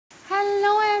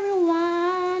Hello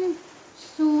everyone!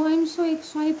 So I'm so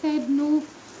excited no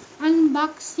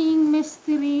unboxing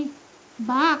mystery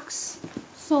box.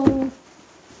 So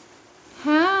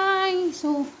hi!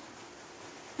 So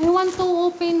I want to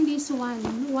open this one.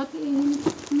 What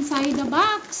inside the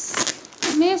box?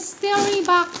 Mystery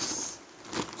box.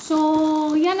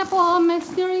 So yan na po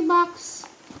mystery box.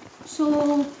 So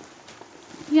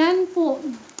yan po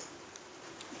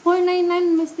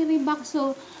 499 mystery box.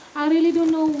 So I really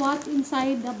don't know what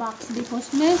inside the box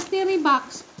because mystery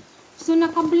box. So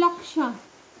naka-block siya.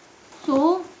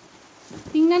 So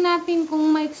tingnan natin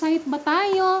kung ma-excite ba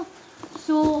tayo.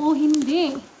 So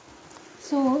hindi.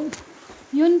 So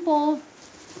yun po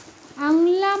ang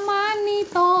laman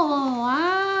nito.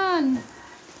 1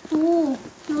 2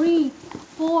 3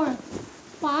 4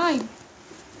 5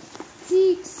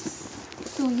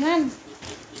 6. So yan.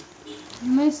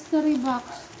 Mystery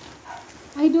box.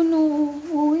 I don't know.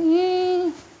 Oh,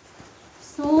 yeah.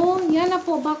 So, yan na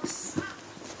po. Box.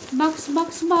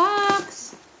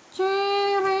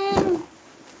 Cheren.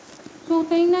 So,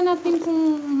 tingnan natin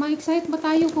kung ma-excite ba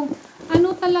tayo kung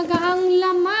ano talaga ang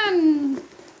laman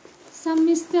sa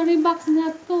mystery box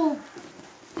na to.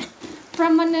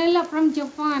 From Manila, from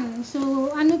Japan. So,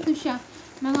 ano to siya?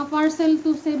 Mga parcel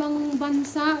to sa ibang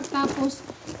bansa. Tapos,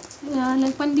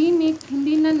 nag-pandemic,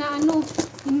 hindi na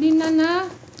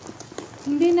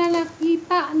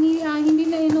nakita, hindi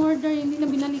na in-order, hindi na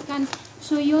binalikan.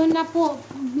 So, yun na po,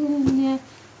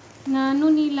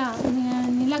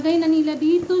 nilagay na nila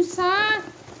dito sa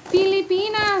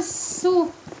Pilipinas. So,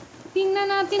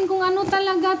 tingnan natin kung ano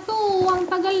talaga to. Ang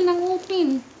tagal ng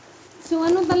open. So,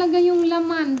 ano talaga yung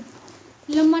laman?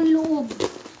 Laman loob.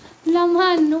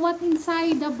 Laman, what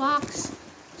inside the box?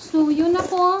 So, yun na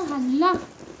po. Hala.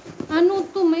 Ano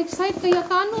to? Ma-excite kaya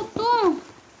ka? Ano to?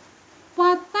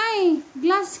 Patay.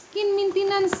 Glass skin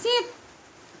maintenance set.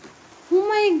 Oh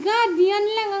my God. Yan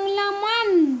lang ang laman.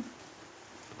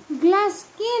 Glass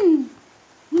skin.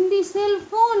 Hindi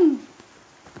cellphone.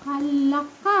 Hala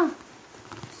ka.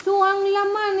 So, ang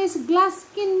laman is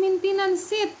glass skin maintenance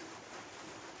set.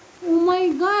 Oh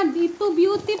my God. Ito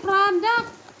beauty product.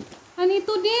 Ano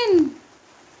ito din?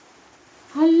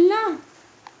 Hala.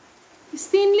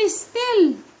 Stainless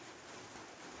steel.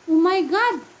 Oh my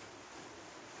God.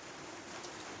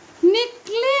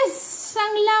 Necklace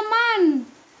ang laman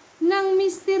ng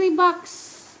mystery box.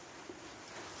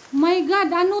 My God,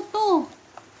 ano to?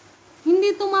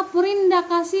 Hindi to maprinda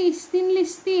kasi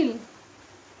stainless steel.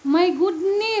 My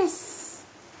goodness.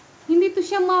 Hindi to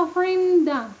siya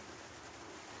maprinda.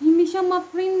 Hindi siya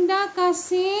maprinda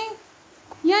kasi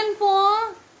yan po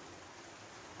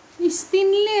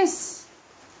stainless.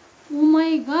 Oh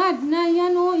my God, na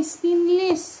yan o,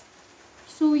 stainless.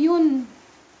 So, yun.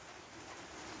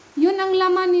 Yun ang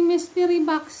laman ni mystery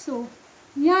box. So,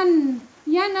 yan.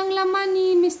 Yan ang laman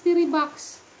ni mystery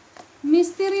box.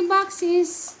 Mystery box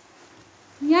is,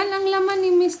 yan ang laman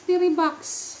ni mystery box.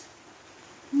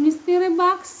 Mystery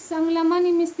box, ang laman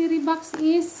ni mystery box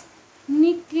is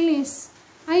necklace.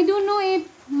 I don't know if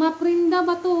maprinda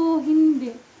ba to o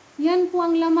hindi. Yan po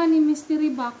ang laman ni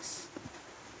mystery box.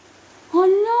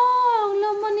 Hala, ang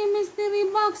laman ni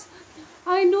mystery box.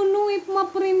 I don't know if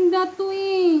maprinda to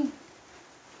eh.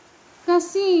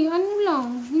 Kasi, ano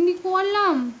lang, hindi ko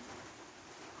alam.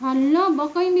 Hala,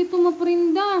 baka hindi to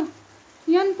maprinda.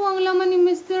 Yan po ang laman ni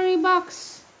mystery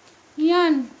box.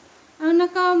 Yan. Ang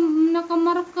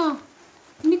nakamarka.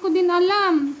 Hindi ko din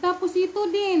alam. Tapos ito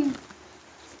din.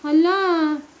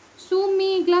 Hala,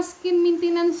 Sumi glass skin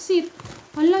maintenance set.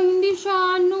 Hala, hindi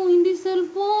siya, hindi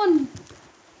cellphone.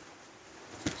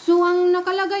 So, ang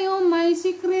nakalagay, my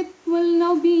secret will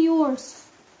now be yours.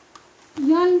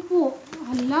 Yan po.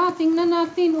 Hala, tingnan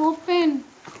natin. Open.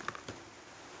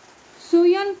 So,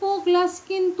 yan po. Glass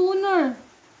skin toner.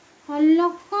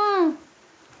 Hala ka.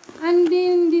 And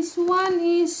then, this one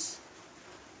is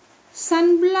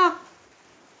sunblock.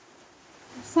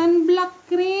 Sunblock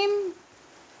cream.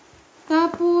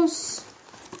 Tapos,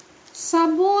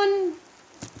 sabon.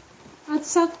 At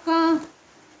saka,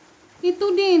 ito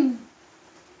din.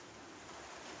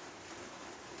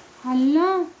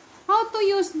 Hala. How to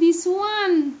use this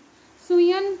one? So,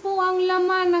 yan po ang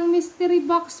laman ng mystery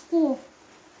box ko.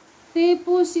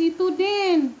 Tapos, ito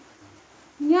din.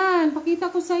 Yan. Pakita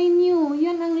ko sa inyo.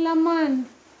 Yan ang laman.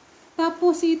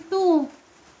 Tapos, ito.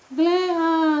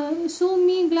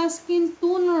 Sumi glass skin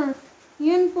toner.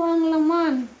 Yan po ang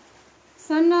laman.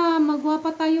 Sana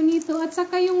magwapa tayo nito. At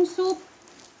saka yung soap.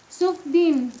 Soap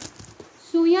din.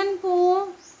 So, yan po.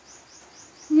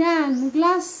 Yan.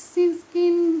 Glass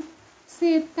skin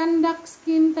set. Conduct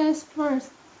skin test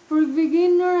first. For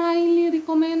beginner, highly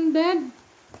recommended.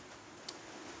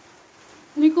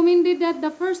 Recommended that the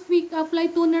first week, apply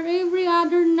toner every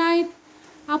other night.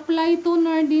 Apply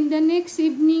toner, then the next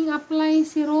evening, apply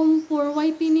serum for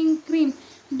whitening cream.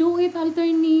 Do it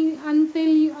alternately until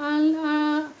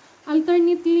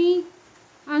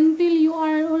you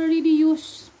are already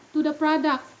used to the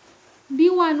product.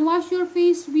 D1, wash your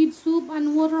face with soap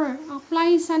and water.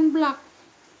 Apply sunblock.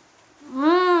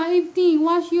 Evening,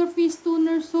 wash your face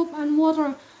toner, soap and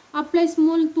water. Apply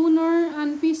small toner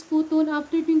and face cotton.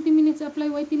 After 20 minutes, apply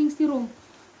whitening serum.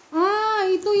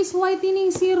 Ito is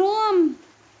whitening serum.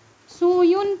 So,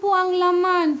 yun po ang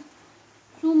laman.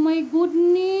 So, my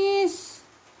goodness.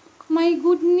 My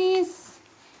goodness.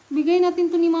 Bigay natin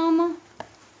to ni mama.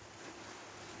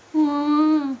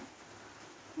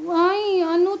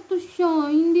 Ano to siya?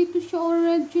 Hindi to siya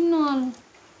original.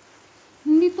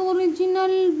 Hindi to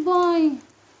original, boy.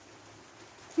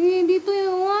 Dito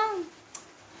yung,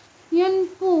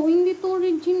 yan po. Hindi to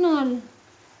original.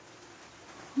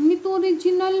 Hindi to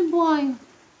original, boy.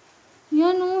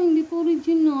 Yan hindi to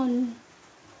original.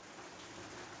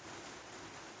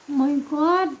 Oh my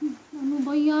God. Ano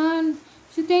ba yan?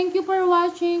 So, thank you for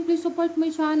watching. Please support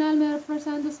my channel, Mer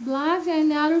Santos Vlogs,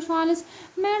 and the other channels,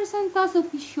 Mer Santos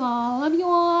Official. Love you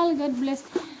all. God bless.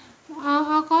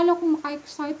 Akala ko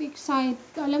maka-excite.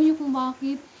 Alam niyo kung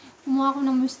bakit? Kumuha ko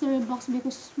ng mystery box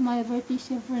because my birthday is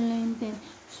April 19.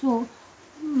 So,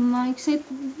 ma-excite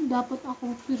dapat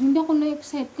ako. Pero hindi ako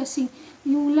na-excite kasi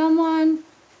yung laman,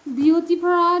 beauty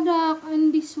product,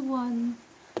 and this one.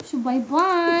 So,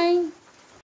 bye-bye!